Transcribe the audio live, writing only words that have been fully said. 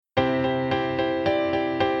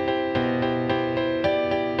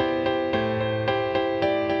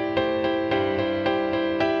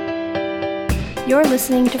You're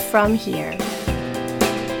listening to From Here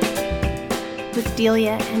with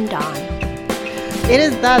Delia and Dawn. It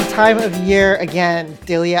is that time of year again,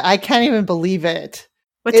 Delia. I can't even believe it.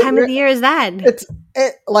 What time of the year is that? It's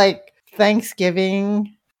like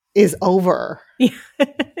Thanksgiving is over.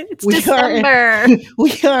 It's December.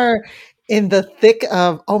 We are in the thick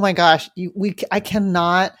of, oh my gosh, I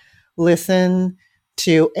cannot listen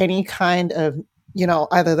to any kind of,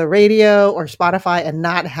 either the radio or Spotify and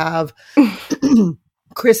not have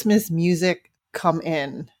Christmas music come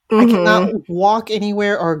in. Mm-hmm. I cannot walk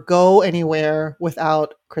anywhere or go anywhere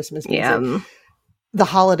without Christmas music. Yeah. The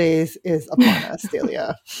holidays is upon us,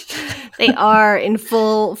 Delia. They are in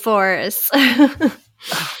full force. Oh,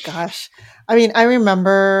 gosh. I mean, I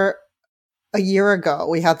remember a year ago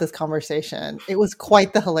we had this conversation. It was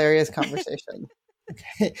quite the hilarious conversation.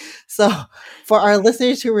 Okay. So for our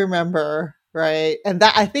listeners who remember, right? And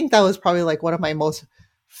I think that was probably like one of my most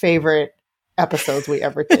favorite episodes we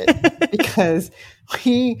ever did because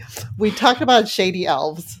we talked about shady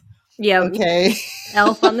elves. Yeah. Okay.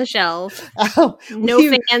 Elf on the Shelf.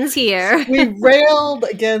 No fans here. We railed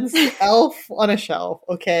against Elf on a Shelf.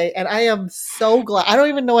 Okay. And I am so glad. I don't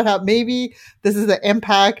even know what happened. Maybe this is the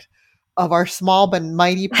impact of our small but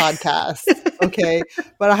mighty podcast. Okay.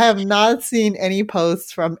 But I have not seen any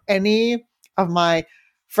posts from any of my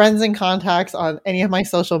friends and contacts on any of my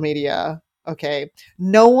social media. Okay.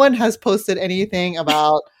 No one has posted anything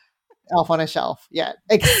about Elf on a Shelf yet,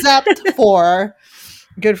 except for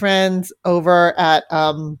good friends over at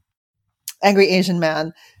Angry Asian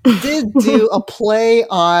Man did do a play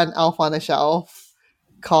on Elf on a Shelf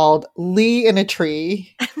called Lee in a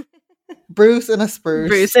Tree, Bruce in a Spruce.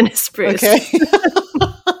 Bruce in a Spruce. Okay.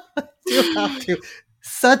 You have to.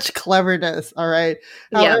 Such cleverness, all right?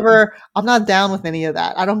 However, I'm not down with any of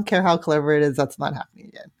that. I don't care how clever it is. That's not happening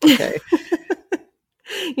again. Okay.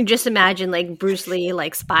 You just imagine like Bruce Lee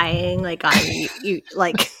like spying like on you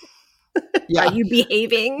like are you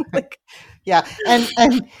behaving? Like, yeah. And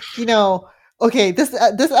okay, this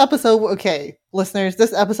episode, okay, listeners,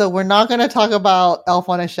 this episode, we're not going to talk about Elf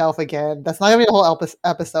on a Shelf again. That's not going to be the whole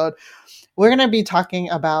episode. We're going to be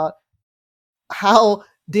talking about how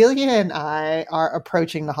Delia and I are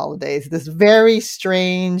approaching the holidays, this very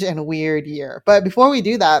strange and weird year. But before we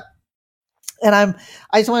do that, and I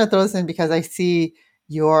just want to throw this in because I see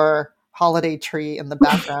your holiday tree in the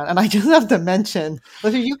background, and I just have to mention,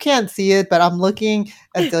 you can't see it, but I'm looking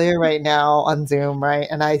at Delia right now on Zoom, right?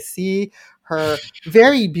 And I see her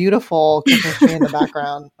very beautiful Christmas tree in the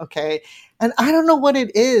background, okay? And I don't know what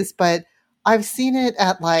it is, but I've seen it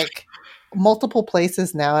at like multiple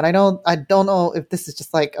places now, and I don't know if this is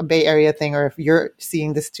just like a Bay Area thing or if you're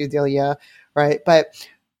seeing this too, Delia, right? But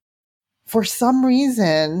for some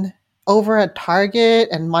reason, over at Target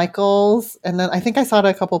and Michael's, and then I think I saw it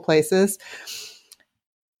a couple places,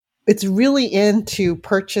 it's really in to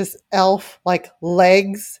purchase elf like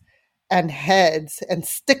legs and heads and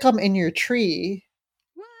stick them in your tree,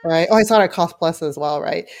 right? Oh, I saw it at Cost Plus as well,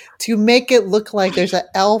 right? To make it look like there's an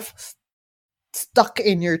elf stuck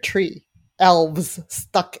in your tree. Elves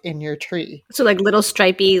stuck in your tree. So like little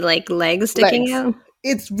stripy like legs sticking out?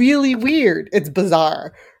 It's really weird. It's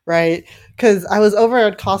bizarre, right? Because I was over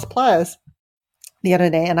at Cost Plus the other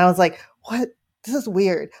day and I was like, what? This is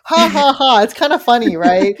weird. Ha ha ha. It's kind of funny,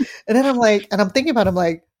 right? And then I'm like, and I'm thinking about it, I'm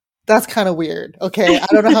like, that's kind of weird. Okay. I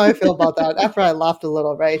don't know how I feel about that after I laughed a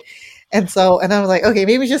little, right? And I was like, okay,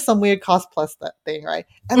 maybe it's just some weird Cost Plus thing, right?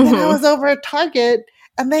 And then I was over at Target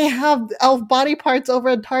and they have elf body parts over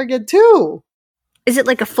at Target too. Is it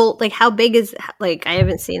like a full, like how big is, like, I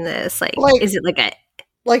haven't seen this. Like is it like a.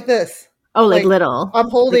 Like this. Oh, like little. I'm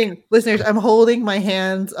holding, listeners, I'm holding my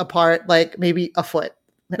hands apart like maybe a foot.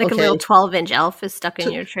 Like a little 12-inch elf is stuck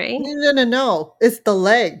in your tree? No. It's the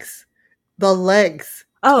legs. The legs.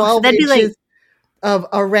 Oh, so that'd be like. Of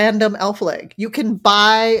a random elf leg. You can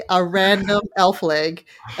buy a random elf leg.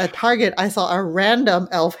 At Target, I saw a random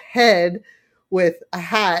elf head with a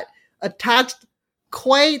hat attached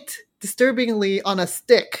quite disturbingly on a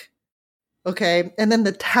stick. Okay. And then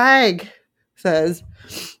the tag says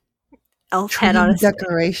elf head on a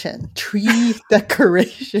decoration. Tree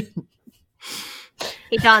decoration.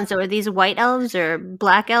 Hey Don, so are these white elves or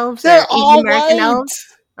black elves? They're or all American white.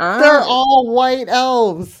 Elves? Oh. They're all white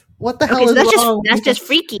elves. What the hell is wrong? That's just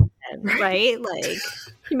freaky, right? Like,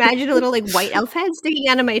 imagine a little like white elf head sticking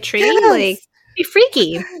out of my tree. Yes. Like, be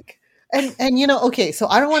freaky. And okay, so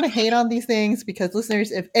I don't want to hate on these things because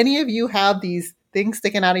listeners, if any of you have these things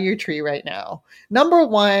sticking out of your tree right now, number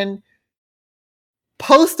one,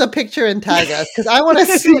 post a picture and tag us because I want to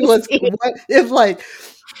see what it's like.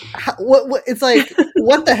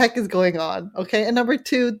 What the heck is going on? Okay, and number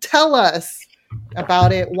two, tell us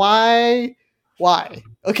about it. Why?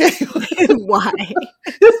 Okay. Why? Why?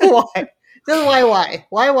 Just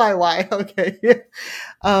why? Okay.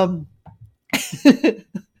 Um,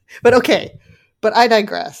 but okay. But I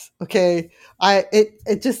digress. Okay.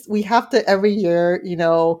 It just, we have to every year,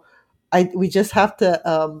 we just have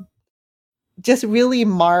to just really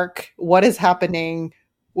mark what is happening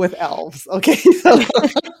with elves. Okay. So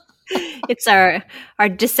it's our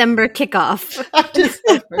December kickoff.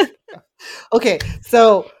 Okay.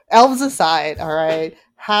 So elves aside, all right.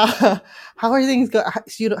 How are things going?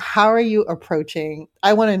 How are you approaching?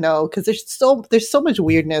 I want to know, because there's so much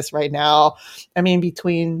weirdness right now. I mean,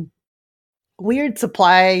 between weird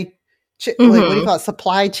supply, what do you call it?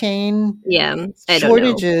 Supply chain,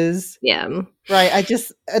 shortages. Right. I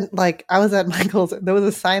was at Michael's. There was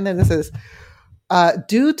a sign there that says,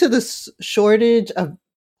 "Due to the shortage of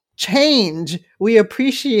change, we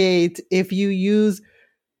appreciate if you use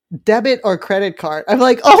debit or credit card." I'm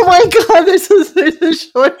like, oh my god, there's a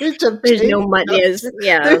shortage of there's no money. There's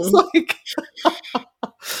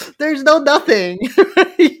there's no nothing.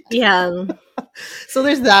 Yeah. So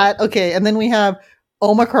there's that. Okay, and then we have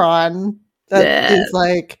Omicron. That is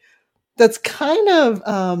that's kind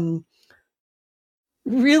of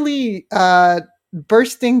really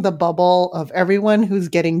bursting the bubble of everyone who's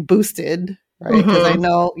getting boosted. Right, because I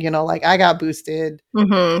know, I got boosted.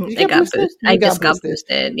 I just got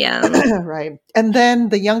boosted. Yeah, right. And then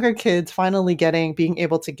the younger kids finally being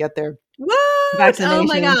able to get their vaccination. Oh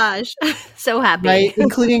my gosh, so happy! Right,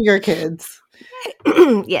 including your kids.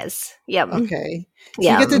 Yes. Yep. Okay.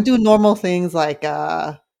 So you get to do normal things like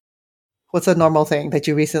what's a normal thing that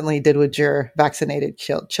you recently did with your vaccinated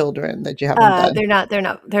children that you haven't done?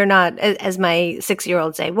 They're not, as my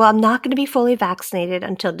 6-year-old say, well, I'm not going to be fully vaccinated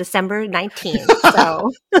until December 19th. So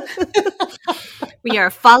we are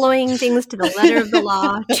following things to the letter of the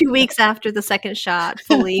law 2 weeks after the second shot,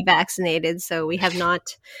 fully vaccinated. So we have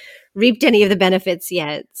not reaped any of the benefits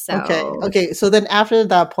yet. So Okay. So then after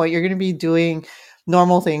that point, you're going to be doing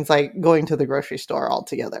normal things like going to the grocery store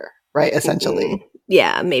altogether, right? Essentially.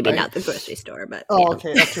 Yeah, maybe not the grocery store, but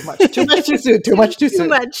okay, that's too much. Too much too soon. Too much too soon.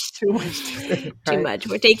 Too much.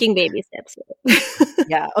 We're taking baby steps.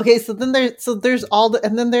 Yeah. Okay. So then there's all the,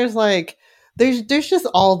 and then there's there's just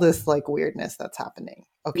all this weirdness that's happening.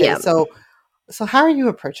 Okay. Yeah. So how are you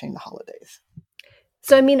approaching the holidays?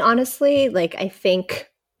 So I mean, honestly, I think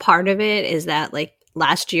part of it is that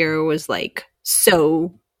last year was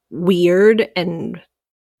so weird, and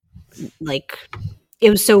it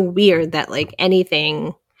was so weird that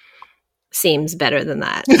anything seems better than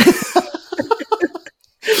that.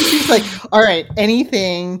 She's all right,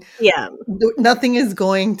 anything. Yeah. Nothing is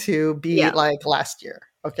going to be like last year.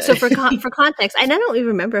 Okay. So for context, and I don't even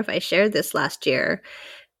remember if I shared this last year.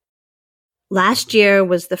 Last year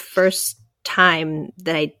was the first time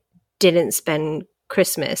that I didn't spend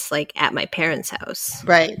Christmas at my parents' house.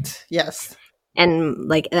 Right. Yes.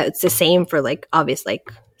 And it's the same for obviously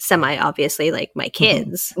my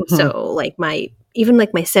kids. Mm-hmm. So my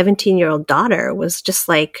 17-year-old daughter was just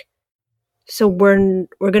so we're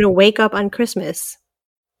gonna wake up on Christmas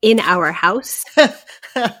in our house.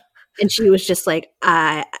 And she was just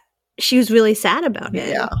she was really sad about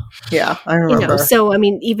it. Yeah, I remember. So I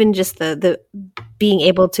mean, even just the being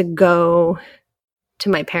able to go to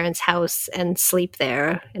my parents' house and sleep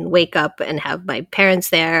there and wake up and have my parents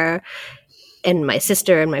there, and my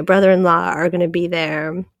sister and my brother-in-law are going to be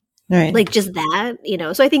there. Right. Just that,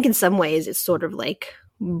 So I think in some ways it's sort of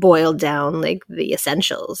boiled down the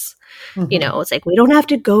essentials. Mm-hmm. It's we don't have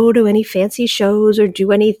to go to any fancy shows or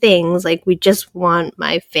do any things. We just want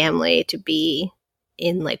my family to be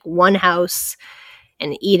in one house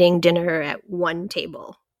and eating dinner at one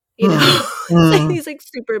table. These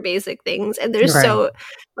super basic things, and they're so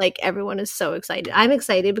everyone is so excited. I'm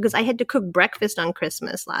excited because I had to cook breakfast on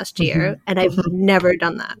Christmas last year, and I've never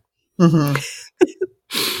done that.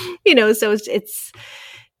 So it's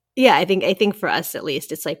I think for us at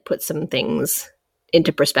least it's put some things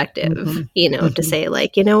into perspective, to say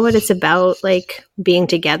what, it's about being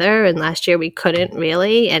together, and last year we couldn't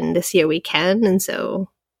really, and this year we can, and so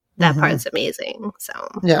that part's amazing. So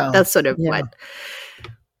that's sort of what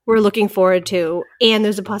we're looking forward to, and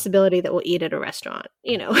there's a possibility that we'll eat at a restaurant,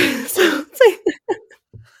 so it's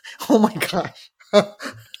oh my gosh.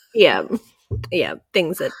 yeah,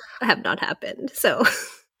 things that have not happened. So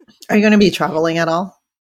are you going to be traveling at all?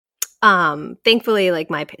 Thankfully,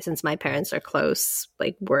 since my parents are close,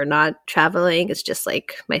 we're not traveling. It's just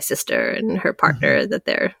my sister and her partner that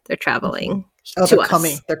they're traveling. Oh, to they're us.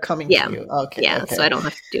 coming. They're coming Yeah. to you. Okay. Yeah, Okay. so I don't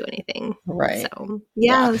have to do anything. Right. So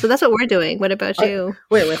Yeah. so that's what we're doing. What about you?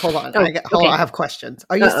 Wait, hold on. Oh, Hold on. okay. I have questions.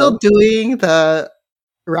 Are you still doing the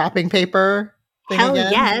wrapping paper thing Hell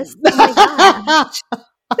again? yes. Oh my gosh.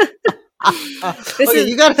 Okay,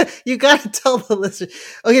 you gotta tell the listeners.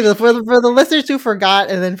 Okay, for the listeners who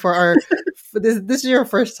forgot, and then for this is your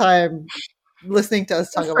first time listening to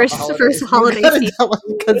us talk about the holidays. First holiday season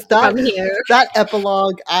because that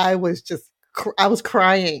epilogue, I was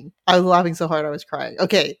crying. I was laughing so hard I was crying.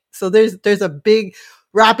 Okay, so there's a big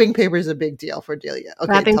wrapping paper is a big deal for Delia.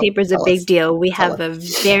 Okay, wrapping paper is a big deal. We have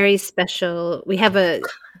us. a very special. We have a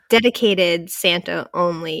dedicated Santa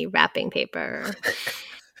only wrapping paper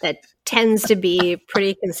that tends to be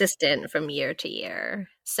pretty consistent from year to year.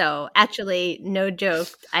 So actually, no joke,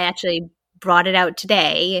 I actually brought it out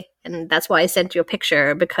today, and that's why I sent you a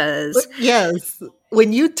picture, because yes,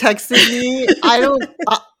 when you texted me,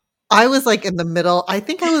 I was like in the middle. I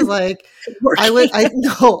think I was like working. I was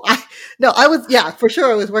for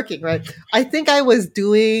sure I was working, right? I think I was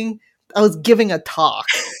giving a talk.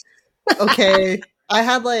 Okay.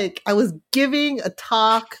 I was giving a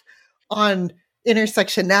talk on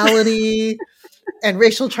intersectionality and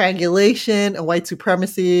racial triangulation and white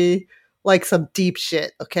supremacy, like some deep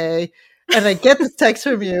shit, okay? And I get this text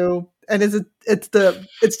from you, and it's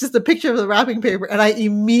just a picture of the wrapping paper, and I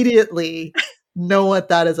immediately know what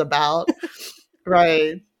that is about.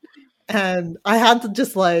 Right. And I had to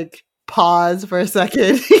just like pause for a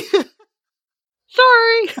second.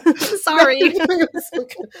 Sorry.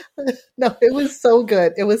 No, it was so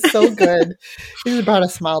good. It was so good. It brought a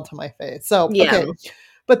smile to my face. So okay.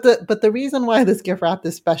 But the reason why this gift wrap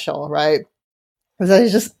is special, right, is that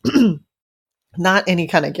it's just not any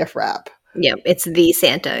kind of gift wrap. Yeah, it's the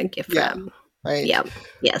Santa gift wrap. Right. Yeah.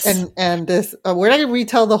 Yes. And this we're not gonna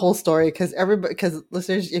retell the whole story because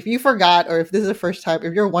listeners, if you forgot, or if this is the first time,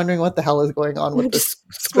 if you're wondering what the hell is going on with this,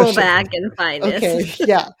 scroll back and find it. Okay.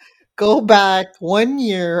 Yeah. Go back 1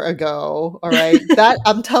 year ago. All right. That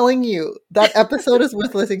I'm telling you, that episode is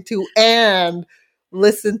worth listening to, and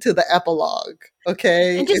listen to the epilogue.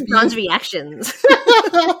 Okay. And just Bron's reactions.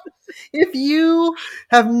 If you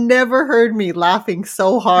have never heard me laughing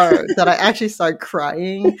so hard that I actually start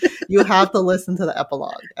crying, you have to listen to the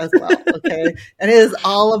epilogue as well. Okay. And it is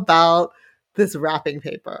all about this wrapping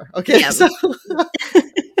paper. Okay. Yeah. So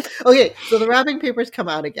the wrapping papers come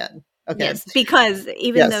out again. Okay. Yes, because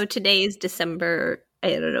even though today is December,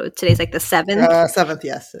 I don't know, today's like the 7th. 7th,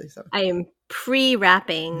 yes. I am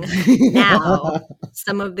pre-wrapping now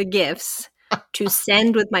some of the gifts to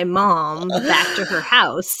send with my mom back to her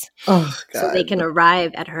house. Oh, God. So they can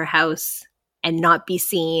arrive at her house and not be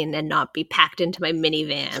seen and not be packed into my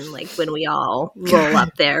minivan like when we all roll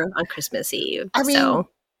up there on Christmas Eve. I mean,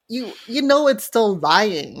 you know it's still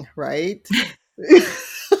lying, right?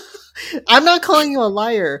 I'm not calling you a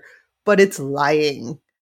liar, but it's lying.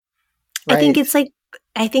 Right?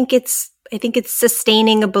 I think it's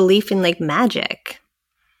sustaining a belief in like magic.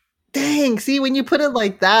 Dang, see, when you put it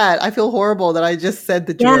like that, I feel horrible that I just said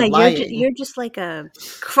that you're lying. You're just like a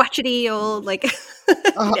crotchety old, like...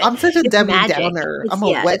 I'm such a Debbie Downer. I'm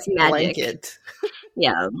a wet blanket.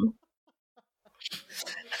 Yeah.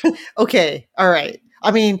 Okay, all right.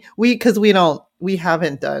 I mean, we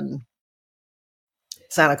haven't done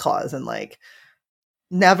Santa Claus in like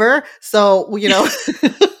never. So, you know...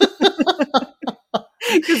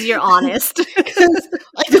 Because you're honest. Because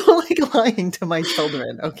I don't like lying to my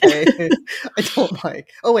children, okay? I don't like...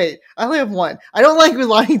 Oh, wait. I only have one. I don't like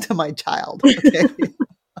lying to my child, okay?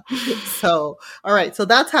 So, all right. So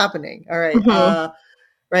that's happening. All right. Mm-hmm.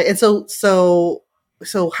 Right. And so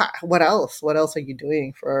what else? What else are you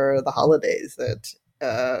doing for the holidays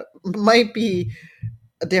that might be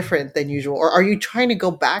different than usual? Or are you trying to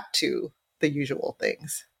go back to the usual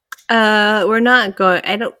things? We're not going...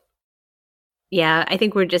 I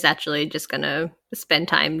think we're just gonna spend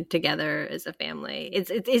time together as a family.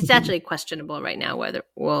 It's actually questionable right now whether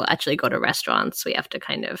we'll actually go to restaurants. We have to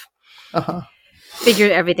kind of figure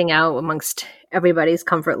everything out amongst everybody's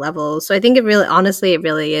comfort levels. So I think it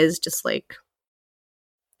really is just like,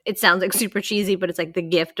 it sounds like super cheesy, but it's like the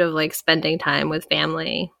gift of like spending time with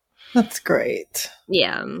family. That's great.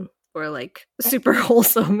 Yeah. Or like super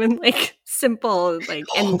wholesome and like simple, like,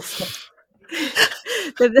 and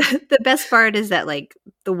the best part is that like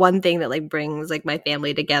the one thing that like brings like my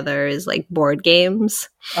family together is like board games.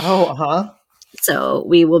 So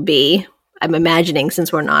we will be, I'm imagining,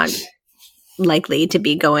 since we're not likely to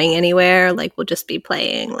be going anywhere, like we'll just be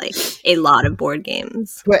playing like a lot of board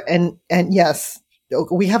games. And yes,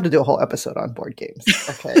 we have to do a whole episode on board games.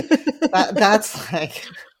 Okay.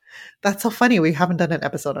 That's so funny. We haven't done an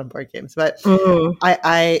episode on board games, but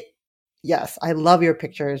Mm. yes, I love your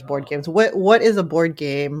pictures, board games. What is a board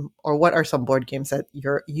game, or what are some board games that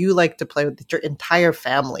you like to play with, that your entire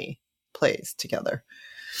family plays together?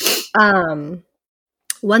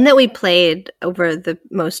 One that we played over the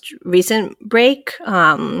most recent break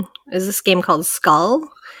is this game called Skull.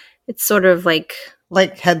 It's sort of like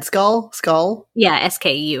Head Skull? yeah,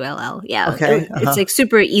 Skull. Yeah, Okay, it's like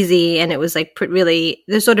super easy, and it was like really.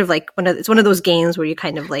 There's sort of like it's one of those games where you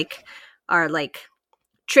kind of like are like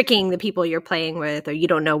tricking the people you're playing with, or you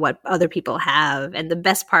don't know what other people have. And the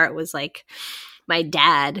best part was like my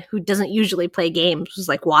dad, who doesn't usually play games, was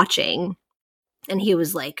like watching, and he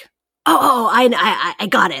was like, "Oh, I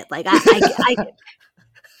got it!" Like I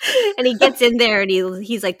and he gets in there, and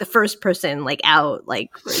he's like the first person like out, like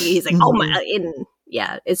he's like, "Oh my!" And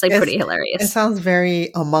yeah, it's like pretty hilarious. It sounds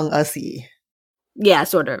very Among Us-y. Yeah,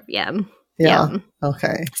 sort of. Yeah.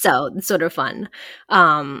 Okay. So it's sort of fun.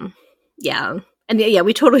 Yeah. And yeah,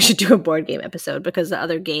 we totally should do a board game episode, because the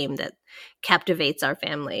other game that captivates our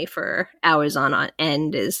family for hours on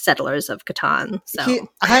end is Settlers of Catan. So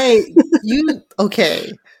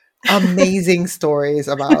okay. Amazing stories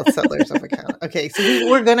about Settlers of Catan. Okay, so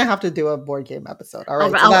we're gonna have to do a board game episode. All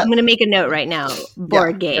right, I'm gonna make a note right now.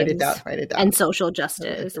 Board games, write it down, and social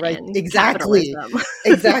justice, right? And exactly.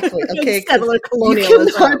 Okay. Settler colonialism.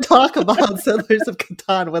 You cannot talk about Settlers of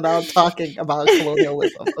Catan without talking about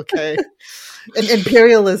colonialism. Okay, and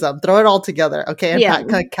imperialism. Throw it all together. Okay,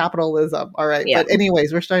 and capitalism. All right. Yeah. But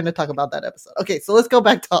anyways, we're starting to talk about that episode. Okay, so let's go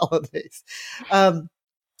back to holidays.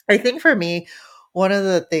 I think for me, one of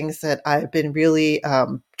the things that I've been really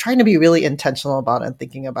trying to be really intentional about and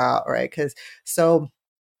thinking about, right? So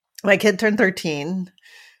my kid turned 13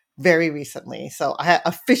 very recently. So I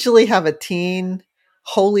officially have a teen.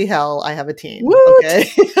 Holy hell, I have a teen. Woot! Okay.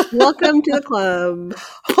 Welcome to the club.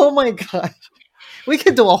 Oh my gosh. We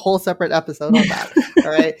could do a whole separate episode on that.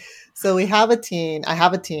 All right. So I have a teen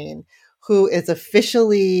who is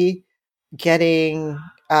officially getting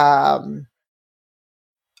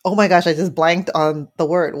oh my gosh, I just blanked on the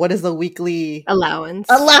word. What is the weekly allowance?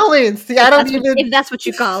 See, I don't even if that's what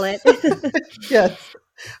you call it. Yes.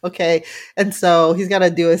 Okay. And so he's got to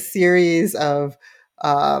do a series of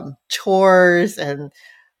chores and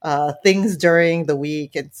things during the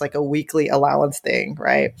week. It's like a weekly allowance thing,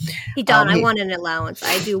 right? Hey, Don, I want an allowance.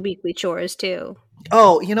 I do weekly chores too.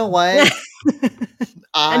 Oh, you know what?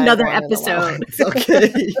 Another episode.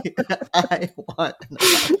 Okay. I want an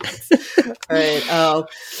allowance. All right.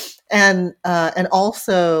 And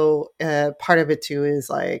also part of it too is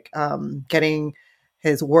like getting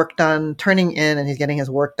his work done, turning in, and he's getting his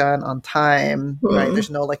work done on time, right? There's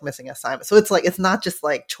no like missing assignment. So it's like, it's not just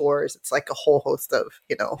like chores. It's like a whole host of,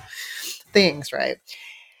 things, right?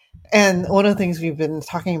 And one of the things we've been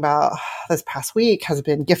talking about this past week has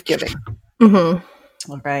been gift giving. Mm-hmm.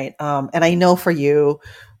 Right. And I know for you,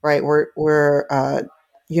 right, we're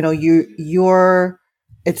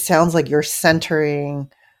it sounds like you're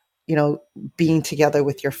centering, being together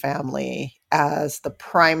with your family as the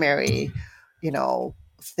primary,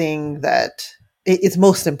 thing that is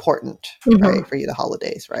most important, right, for you, the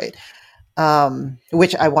holidays, right?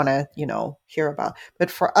 Which I want to, hear about. But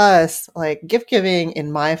for us, like gift giving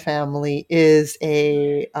in my family is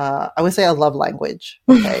I would say a love language.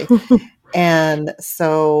 Okay. And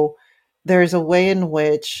so there's a way in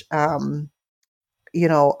which, I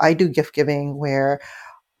do gift giving where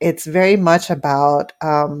it's very much about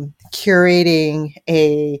curating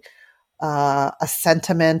a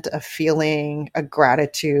sentiment, a feeling, a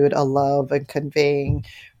gratitude, a love, and conveying,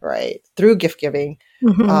 right, through gift giving.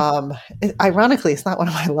 Ironically, it's not one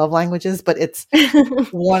of my love languages, but it's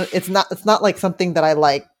one. It's not like something that I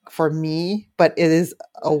like for me, but it is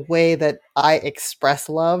a way that I express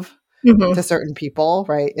love to certain people,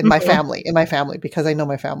 right? In my family, because I know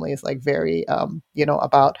my family is like very,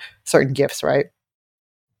 about certain gifts, right?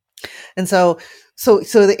 And so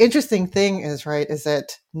the interesting thing is, right, is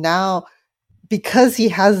that now, because he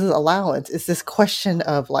has his allowance, it's this question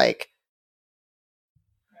of like,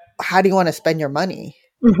 how do you want to spend your money?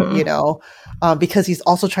 Because he's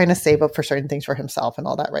also trying to save up for certain things for himself and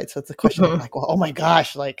all that, right? So it's a question of like, well, oh my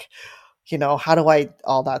gosh, like, how do I,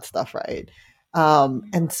 all that stuff, right?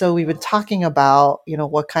 And so we've been talking about,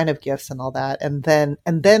 what kind of gifts and all that. And then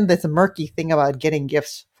this murky thing about getting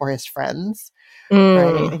gifts for his friends.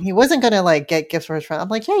 Right. And he wasn't going to like get gifts for his friends. I'm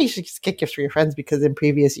like, yeah, you should just get gifts for your friends, because in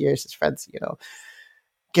previous years, his friends,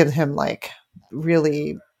 give him like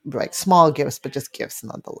really like small gifts, but just gifts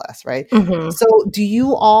nonetheless. Right. So do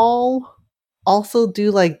you all also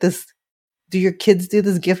do like this do your kids do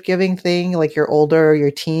this gift giving thing? Like your older,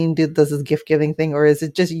 your teen does this gift giving thing, or is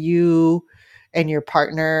it just you and your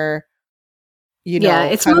partner,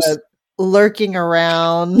 It's kind of lurking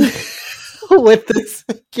around with this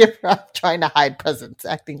gift wrap, trying to hide presents,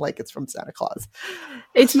 acting like it's from Santa Claus?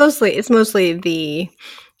 It's mostly the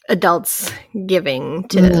adults giving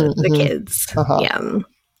to the kids.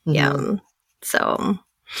 So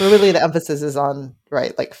really the emphasis is on,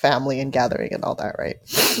 right, like family and gathering and all that, right?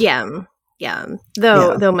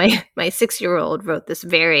 Though my 6-year-old wrote this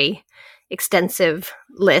very extensive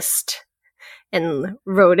list and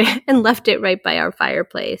wrote it and left it right by our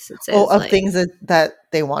fireplace. It says, of things that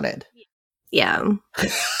they wanted.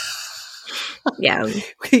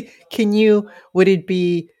 Would it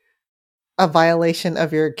be a violation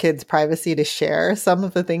of your kids' privacy to share some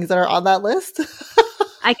of the things that are on that list?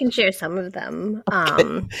 I can share some of them.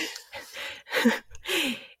 Okay.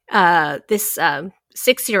 This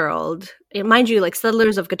 6-year-old, mind you, like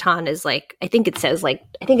Settlers of Catan is like, I think it says like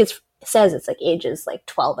ages like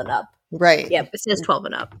 12 and up. Right. Yep, it says 12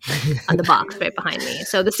 and up on the box right behind me.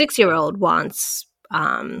 So the 6-year-old wants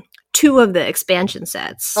 2 of the expansion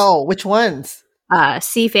sets. Oh, which ones?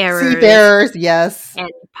 Seafarers, yes.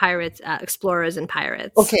 And Pirates, Explorers and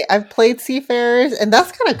Pirates. Okay, I've played Seafarers, and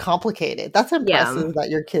that's kind of complicated. That's impressive that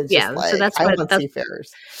your kids just like, so I want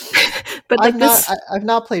Seafarers. But like I've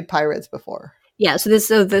not played Pirates before. Yeah, so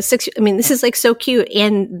this is like so cute.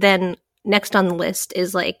 And then next on the list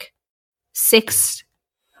is like 6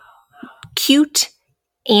 cute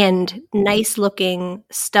and nice looking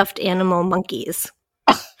stuffed animal monkeys.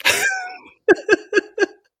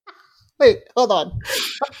 Wait, hold on.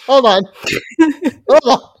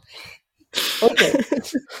 Okay.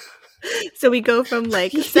 So we go from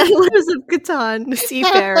like Settlers of Catan,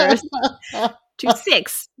 Seafarers, to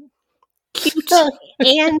 6 cute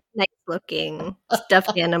and nice looking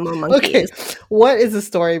stuffed animal monkeys. Okay. What is the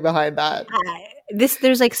story behind that?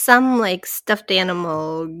 There's like some like stuffed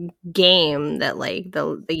animal game that like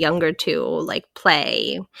the younger 2 like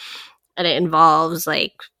play, and it involves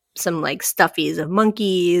like some like stuffies of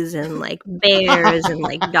monkeys and like bears and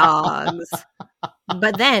like dogs.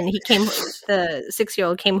 But then the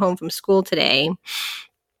 6-year-old came home from school today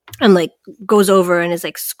and like goes over and is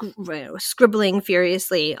like scribbling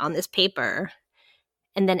furiously on this paper,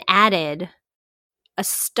 and then added a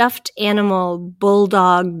stuffed animal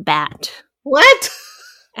bulldog bat. What?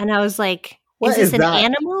 And I was like, is this an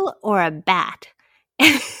animal or a bat?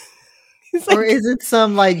 Like, or is it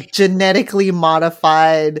some like genetically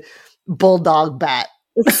modified bulldog bat?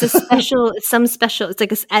 It's it's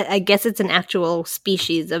like I guess it's an actual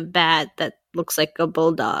species of bat that looks like a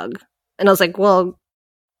bulldog. And I was like, well,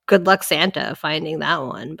 good luck Santa finding that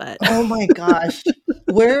one. But oh my gosh,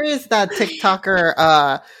 where is that TikToker?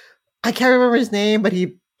 I can't remember his name, but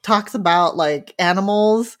he talks about like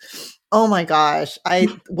animals. Oh my gosh,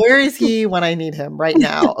 where is he when I need him right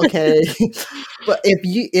now? Okay, but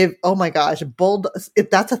if oh my gosh, if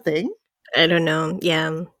that's a thing, I don't know.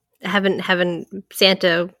 Yeah, I haven't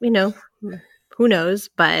Santa. Who knows?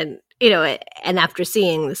 But and after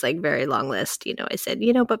seeing this like very long list, I said,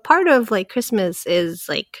 but part of like Christmas is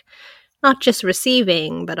like not just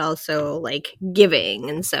receiving, but also like giving,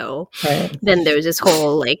 and so then there's this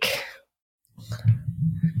whole like,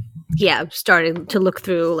 starting to look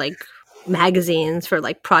through like magazines for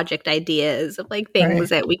like project ideas of like things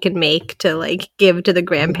that we could make to like give to the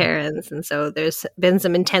grandparents, and so there's been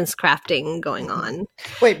some intense crafting going on.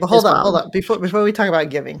 Wait, but hold on before we talk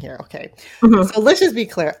about giving here. Okay, so let's just be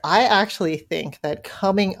clear. I actually think that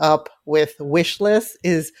coming up with wish lists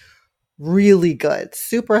is really good,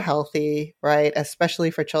 super healthy, right?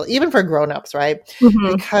 Especially for children, even for grown-ups, right?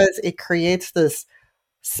 Because it creates this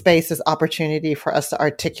space, this opportunity for us to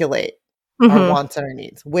articulate our wants and our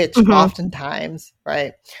needs, which oftentimes,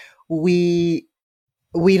 right, we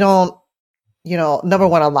don't, number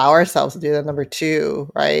one, allow ourselves to do that. Number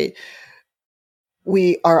 2, right,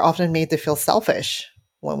 we are often made to feel selfish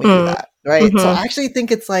when we do that, right? So I actually think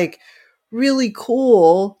it's like really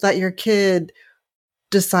cool that your kid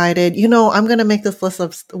decided, I'm going to make this list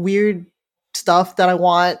of weird stuff that I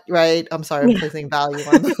want, right? I'm sorry, I'm placing value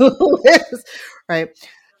on the list, right?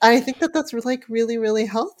 I think that that's like really, really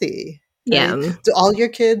healthy. Yeah. Right? Do all your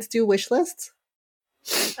kids do wish lists?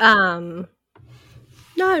 Not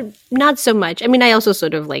so much. I mean, I also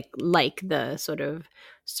sort of like the sort of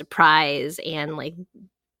surprise and like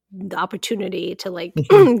the opportunity to like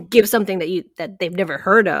give something that they've never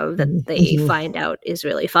heard of, that they find out is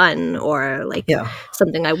really fun, or like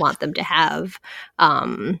something I want them to have.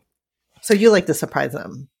 So you like to surprise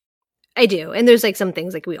them? I do. And there's like some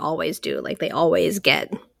things like we always do, like they always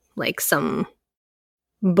get like some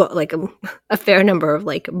but like a fair number of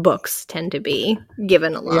like books tend to be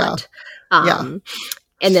given a lot. Yeah.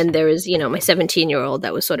 And then there was, my 17-year-old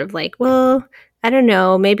that was sort of like, well, I don't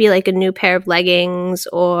know, maybe like a new pair of leggings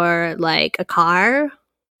or like a car.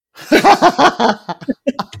 If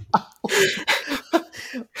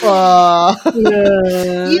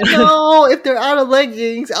they're out of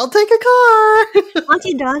leggings, I'll take a car.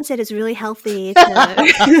 Auntie Dawn said it's really healthy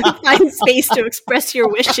to find space to express your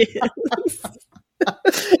wishes.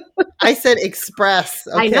 I said express.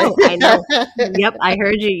 Okay? I know. Yep, I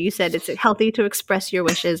heard you. You said it's healthy to express your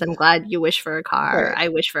wishes. I'm glad you wish for a car. Right. I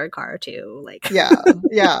wish for a car too. Like, yeah.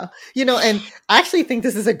 And I actually think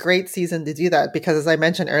this is a great season to do that because, as I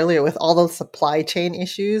mentioned earlier, with all those supply chain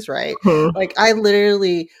issues, right? Mm-hmm. Like, I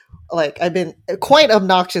literally, I've been quite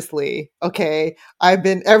obnoxiously, okay. I've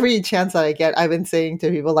been every chance that I get, I've been saying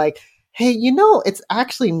to people like, hey, it's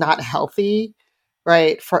actually not healthy,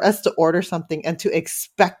 right, for us to order something and to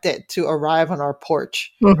expect it to arrive on our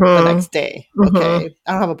porch the next day. Okay.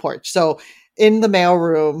 I don't have a porch. So in the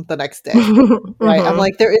mailroom the next day, right? I'm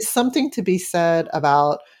like, there is something to be said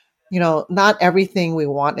about, not everything we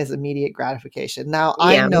want is immediate gratification. Now,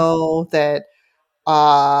 I know that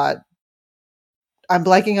I'm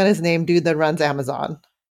blanking on his name, dude that runs Amazon.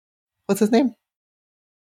 What's his name?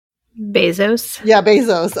 Bezos. Yeah,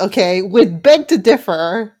 Bezos. Okay. Would beg to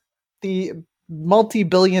differ. The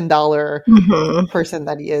multi-billion-dollar person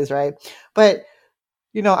that he is, right? But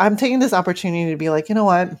I'm taking this opportunity to be like, you know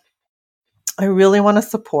what, I really want to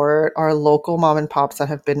support our local mom and pops that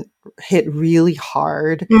have been hit really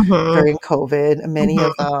hard during COVID. Many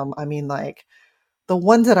of them, I mean, like the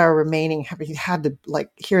ones that are remaining have had to, like,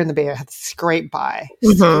 here in the Bay Area, had to scrape by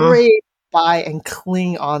and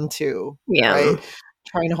cling onto, right,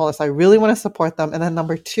 trying to hold us. I really want to support them. And then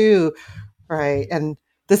number two, right, and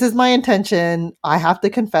this is my intention. I have to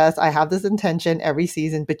confess, I have this intention every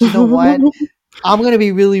season, but you know what? I'm going to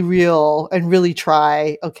be really real and really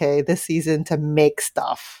try, okay, this season to make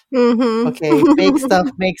stuff. Okay,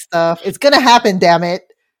 make stuff. It's going to happen, damn it.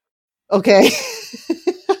 Okay.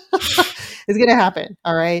 It's going to happen.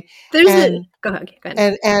 All right. Go ahead.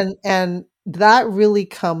 And that really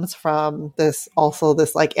comes from this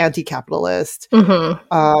like anti-capitalist,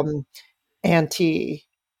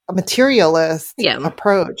 anti-materialist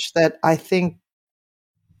approach that I think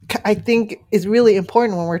is really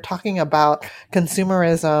important when we're talking about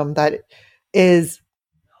consumerism that is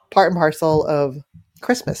part and parcel of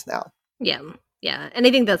Christmas now. Yeah. And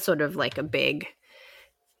I think that's sort of like a big,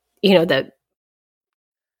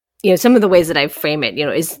 some of the ways that I frame it,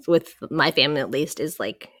 is with my family at least, is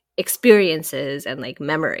like experiences and like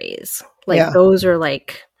memories. Like those are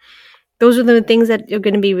the things that are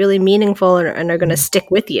going to be really meaningful and are going to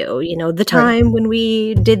stick with you. The time when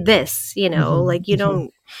we did this, like you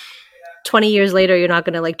don't, 20 years later, you're not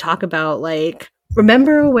going to like talk about like,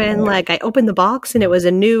 remember when like I opened the box and it was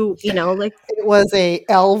a new, like it was a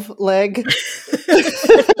elf leg.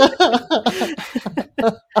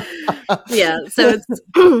 Yeah. So it's,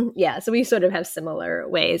 so we sort of have similar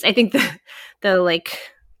ways. I think the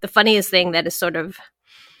funniest thing that is sort of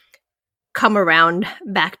come around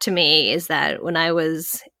back to me is that when I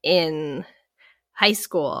was in high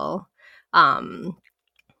school,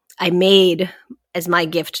 I made, as my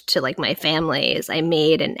gift to like my family, is I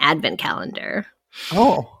made an advent calendar.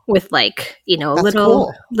 With like, a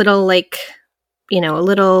little like, a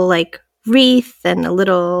little like wreath and a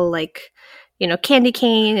little like, candy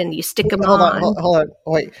cane, and you stick them on. Hold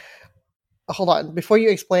on. Before you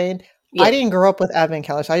explain, I didn't grow up with advent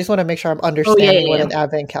calendars. I just want to make sure I'm understanding what an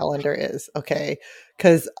advent calendar is. Okay.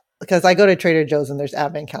 Because I go to Trader Joe's and there's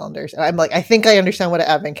advent calendars. And I'm like, I think I understand what an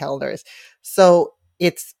advent calendar is. So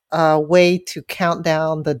it's a way to count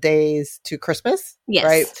down the days to Christmas. Yes.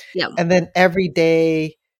 Right? Yeah. And then every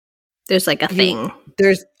day there's like a thing.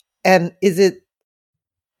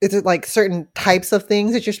 Is it like certain types of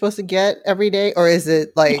things that you're supposed to get every day, or is it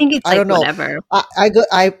like, I don't know. Whatever.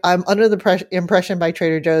 I'm under the impression by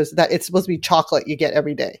Trader Joe's that it's supposed to be chocolate you get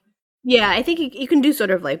every day. Yeah, I think you can do sort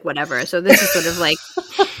of like whatever. So this is sort of like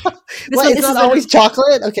it's not always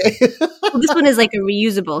chocolate. Okay. Well, this one is like a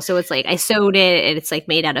reusable, so it's like I sewed it and it's like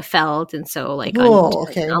made out of felt, and so like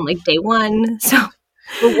on like day one. So,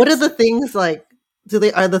 well, what are the things like?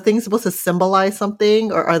 Are the things supposed to symbolize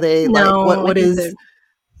something, or are they no, like what is?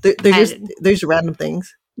 There's random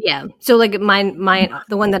things. Yeah. So like mine,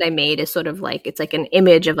 the one that I made is sort of like, it's like an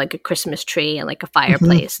image of like a Christmas tree and like a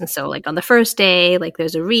fireplace. And so like on the first day, like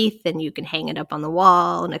there's a wreath and you can hang it up on the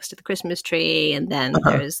wall next to the Christmas tree. And then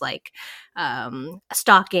there's like a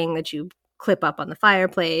stocking that you clip up on the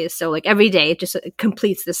fireplace. So like every day it just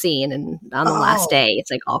completes the scene. And on the last day, it's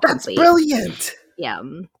like all complete. Brilliant. Yeah.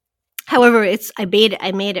 However, I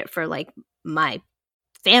made it for like my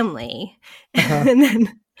family, Uh-huh. and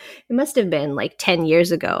then it must have been like 10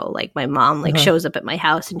 years ago. Like my mom like Uh-huh. shows up at my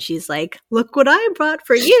house and she's like, "Look what I brought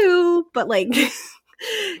for you!" But like,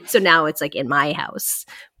 so now it's like in my house.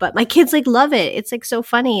 But my kids like love it. It's like so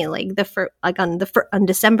funny. Like on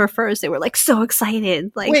December 1st, they were like so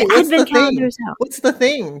excited. Like Wait, the what's the advent thing? calendar's out. What's the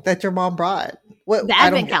thing that your mom brought? What The I don't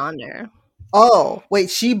advent get. calendar. Oh, wait,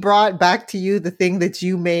 she brought back to you the thing that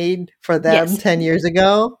you made for them Yes. 10 years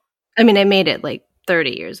ago? I mean, I made it like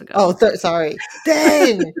 30 years ago. Oh, sorry.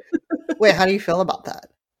 Dang. Wait, how do you feel about that?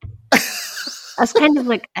 I was kind of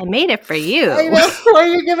like, I made it for you. I know. Why are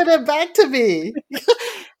you giving it back to me?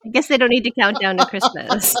 I guess they don't need to count down to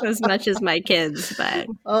Christmas as much as my kids, but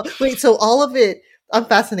Wait, so all of it, I'm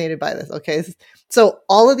fascinated by this. Okay. So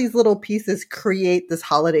all of these little pieces create this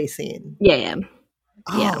holiday scene. yeah.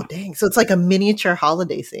 Oh, Yeah. dang. So it's like a miniature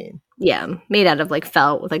holiday scene. Yeah, made out of like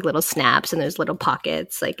felt with like little snaps, and there's little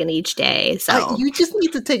pockets like in each day. So You just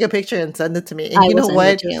need to take a picture and send it to me. And I you will know send what?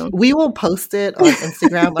 it to you. We will post it on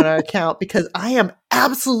Instagram on our account because I am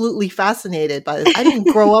absolutely fascinated by this. I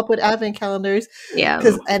didn't grow up with advent calendars Yeah,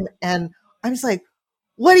 and I'm just like,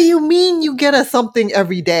 what do you mean you get us something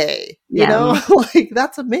every day? You Yeah. know, like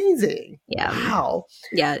that's amazing. yeah, Wow.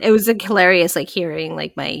 yeah. It was like hilarious, like hearing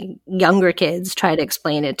like my younger kids try to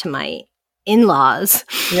explain it to my in-laws.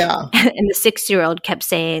 Yeah. And the 6-year-old kept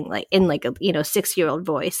saying like in like a 6-year-old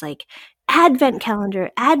voice like advent calendar,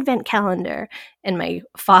 and my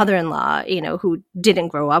father-in-law who didn't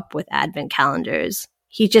grow up with advent calendars,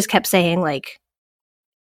 he just kept saying like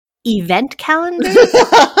event calendar.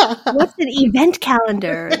 What's an event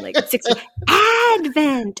calendar? And like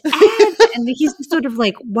advent, and he's just sort of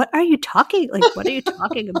like, what are you talking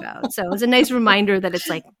about? So it was a nice reminder that it's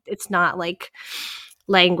like it's not like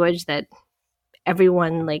language that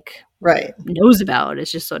everyone like Right. knows about.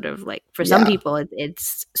 It's just sort of like for some Yeah. people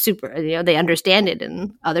it's super, they understand it,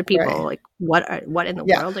 and other people Right. like what in the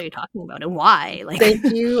Yeah. world are you talking about and why? Like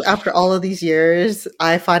Thank you. After all of these years,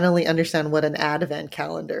 I finally understand what an advent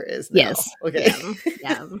calendar is now. Yes. Okay.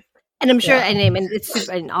 Yeah. And I'm sure, Yeah. and it's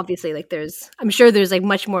super, and obviously, like I'm sure there's like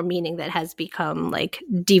much more meaning that has become like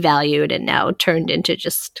devalued and now turned into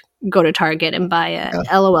just go to Target and buy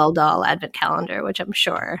a LOL doll advent calendar, which I'm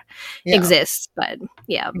sure Yeah. exists. But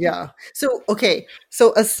yeah, Yeah. So, okay.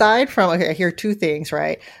 So aside from, I hear two things,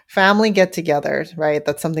 right? Family get-togethers, right?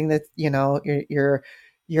 That's something that, you're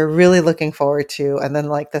really looking forward to. And then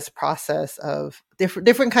like this process of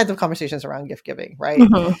different kinds of conversations around gift giving, right?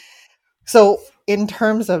 Mhm. So in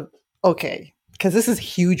terms of, okay, because this is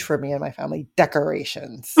huge for me and my family,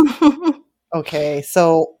 decorations. Okay.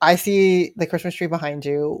 So I see the Christmas tree behind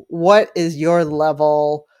you. What is your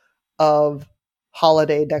level of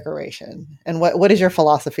holiday decoration? And what is your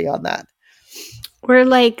philosophy on that? We're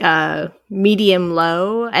like medium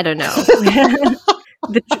low. I don't know.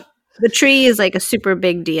 The tree is like a super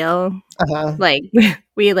big deal. Uh-huh. Like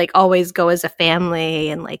we like always go as a family,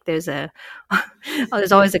 and like there's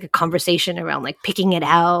always like a conversation around like picking it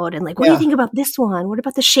out and like, what do you think about this one? What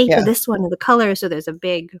about the shape of this one and the color? So there's a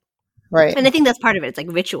big Right. And I think that's part of it. It's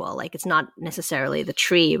like ritual. Like it's not necessarily the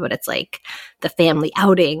tree, but it's like the family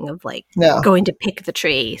outing of like going to pick the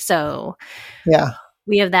tree. So yeah,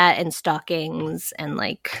 we have that and stockings, and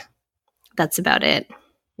like that's about it.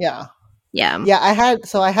 Yeah. Yeah. Yeah, I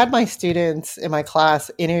had my students in my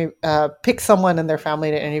class pick someone in their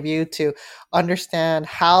family to interview to understand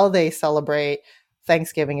how they celebrate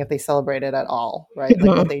Thanksgiving, if they celebrate it at all, right?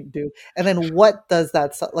 Like what they do. And then what does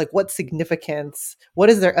that, like what significance, what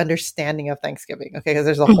is their understanding of Thanksgiving? Okay, because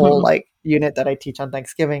there's a whole like unit that I teach on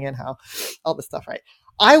Thanksgiving and how all this stuff, right?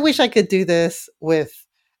 I wish I could do this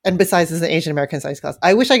and besides this is an Asian American science class,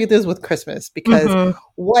 I wish I could do this with Christmas, because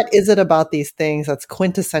what is it about these things that's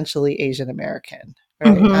quintessentially Asian American,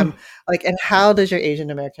 right? Like, and how does your Asian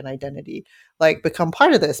American identity like become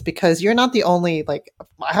part of this? Because you're not the only, like,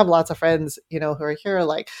 I have lots of friends, who are here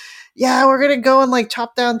like, yeah, we're going to go and like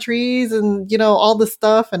chop down trees and, all this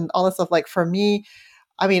stuff and all this stuff. Like for me,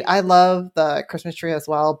 I mean, I love the Christmas tree as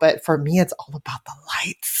well, but for me, it's all about the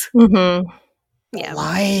lights. Yeah.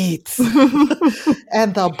 Lights.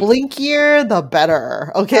 And the blinkier, the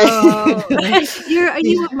better. Okay. Are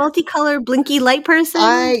you a multicolor blinky light person?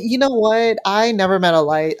 You know what? I never met a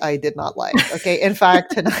light I did not like. Okay. In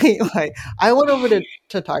fact, tonight, like I went over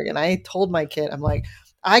to Target and I told my kid, I'm like,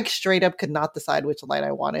 I straight up could not decide which light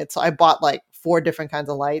I wanted. So I bought like 4 different kinds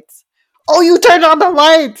of lights. Oh, you turned on the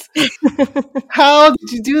lights. How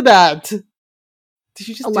did you do that? Did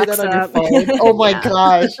you just Alexa. do that on your phone? Oh my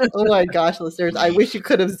gosh. Oh my gosh, listeners. I wish you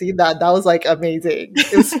could have seen that. That was like amazing.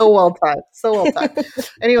 It was so well timed. So well timed.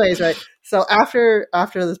 Anyways, right. So after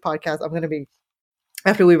this podcast,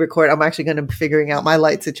 after we record, I'm actually going to be figuring out my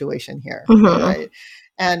light situation here. Mhm. Right.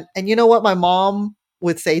 And you know what my mom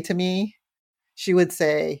would say to me? She would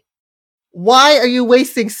say, why are you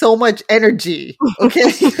wasting so much energy?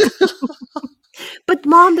 Okay. But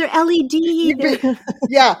mom, they're LED.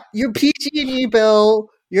 Yeah, your PG&E bill,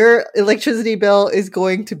 your electricity bill is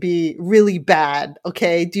going to be really bad.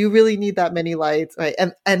 Okay, do you really need that many lights? Right,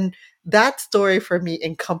 and that story for me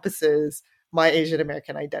encompasses my Asian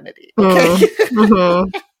American identity. Okay.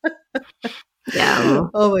 Yeah.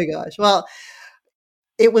 Oh my gosh. Well,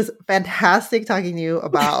 it was fantastic talking to you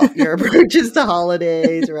about your approaches to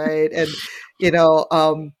holidays, right? And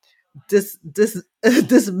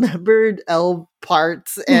dismembered elf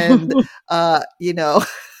parts and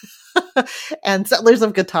and Settlers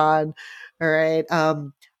of Catan. All right.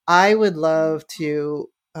 I would love to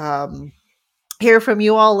hear from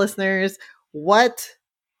you all, listeners. What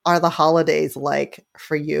are the holidays like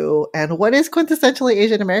for you, and what is quintessentially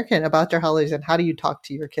Asian American about your holidays, and how do you talk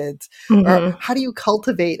to your kids, or how do you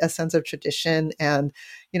cultivate a sense of tradition, and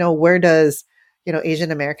where does Asian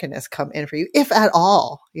Americanness come in for you, if at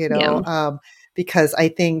all? Because I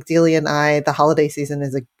think Delia and I, the holiday season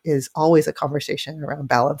is always a conversation around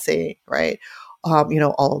balancing, right?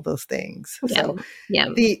 All of those things. So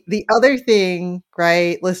the other thing,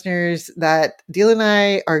 right, listeners, that Delia and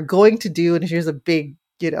I are going to do, and here's a big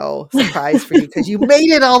surprise for you, because you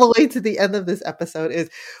made it all the way to the end of this episode, is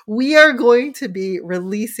we are going to be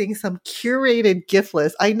releasing some curated gift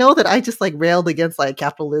lists. I know that I just railed against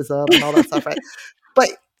capitalism and all that stuff, right? But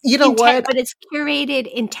you know what? But it's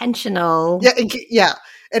curated, intentional. Yeah.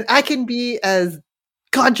 And I can be as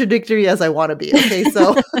contradictory as I want to be. Okay,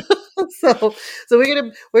 so so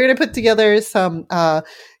we're gonna put together some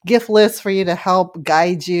gift lists for you to help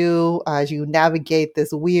guide you as you navigate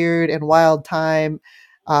this weird and wild time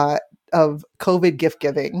of COVID gift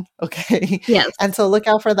giving. Okay. Yes. And so look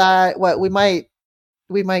out for that. We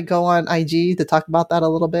might go on IG to talk about that a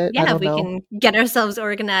little bit. Yeah, we can get ourselves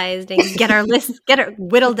organized and get our lists,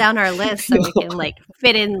 whittle down our list so we can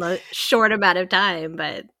fit in the short amount of time.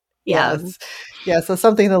 But yeah. Yes. Yeah. So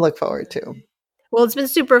something to look forward to. Well, it's been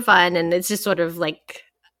super fun, and it's just sort of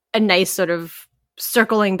a nice sort of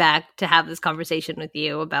circling back to have this conversation with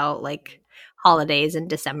you about holidays in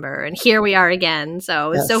December, and here we are again.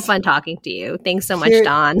 So it's so fun talking to you. Thanks so much,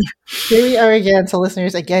 Dawn. Here we are again. So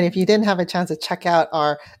listeners, again, if you didn't have a chance to check out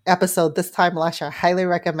our episode this time last year, I highly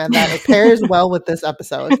recommend that. It pairs well with this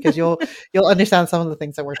episode, because you'll understand some of the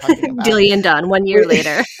things that we're talking about. Delia and Dawn, 1 year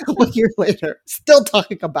later. 1 year later, still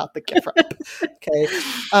talking about the gift wrap. Okay.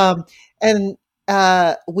 And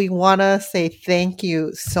we want to say thank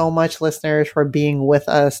you so much, listeners, for being with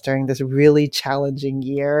us during this really challenging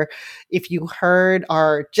year. If you heard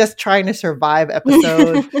our Just Trying to Survive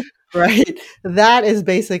episode, right, that is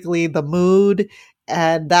basically the mood,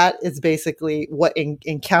 and that is basically what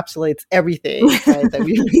encapsulates everything, right, that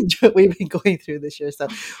we've been going through this year. So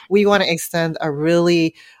we want to extend a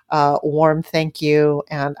really warm thank you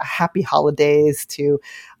and a happy holidays to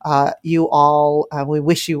you all. We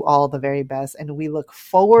wish you all the very best, and we look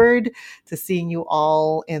forward to seeing you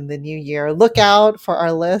all in the new year. Look out for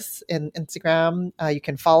our lists in Instagram. You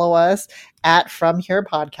can follow us at From Here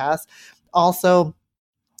Podcast. Also,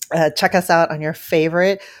 check us out on your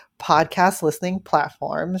favorite podcast listening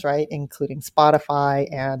platforms, right, including Spotify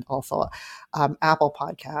and also Apple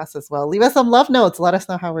Podcasts as well. Leave us some love notes. Let us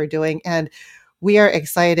know how we're doing. And we are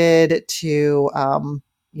excited to,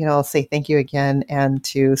 say thank you again, and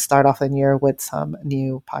to start off the year with some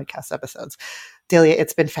new podcast episodes. Delia,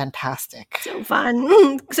 it's been fantastic. So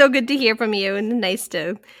fun. So good to hear from you, and nice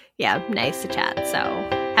to chat. So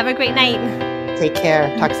have a great night. Take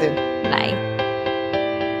care. Talk soon. Bye.